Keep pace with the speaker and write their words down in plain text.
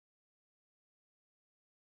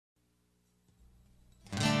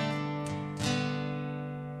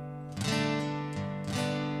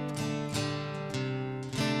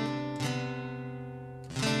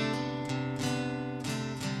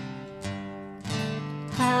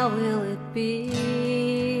How will it be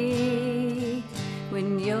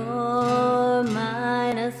when you're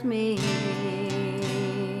minus me?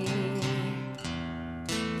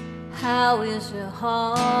 How is your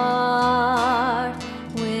heart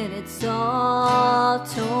when it's all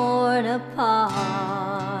torn apart?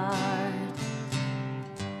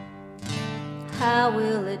 How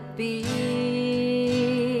will it be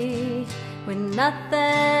when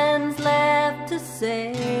nothing's left to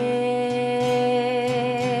say?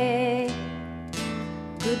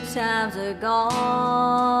 Good times are gone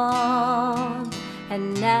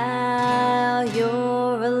and now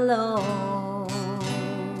you're alone.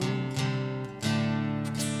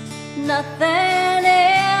 Nothing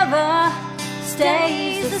ever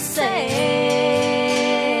stays the same.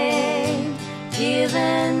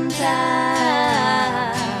 Given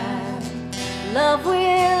time, love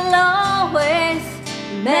will always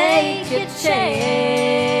make a change.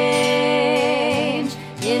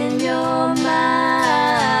 In your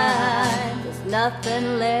mind, there's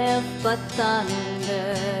nothing left but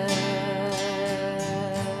thunder.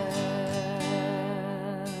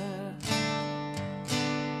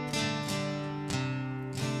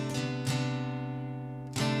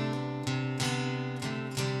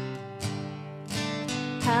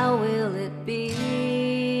 How will it be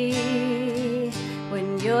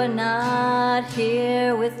when you're not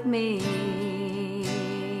here with me?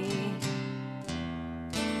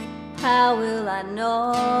 How will I know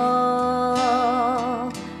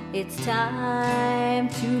it's time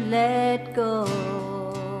to let go?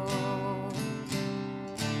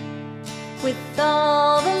 With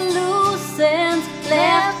all the loose ends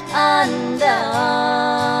left undone,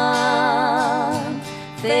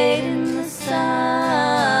 fade in the sun,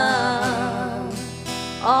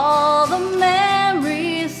 all the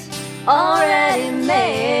memories already made,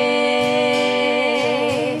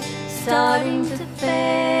 starting to fade.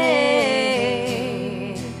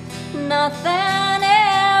 Nothing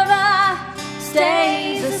ever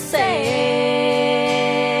stays the same.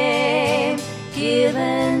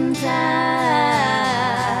 Given time,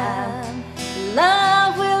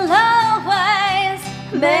 love will always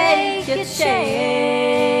make a change.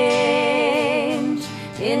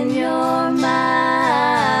 In your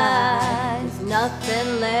mind,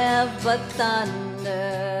 nothing left but thunder.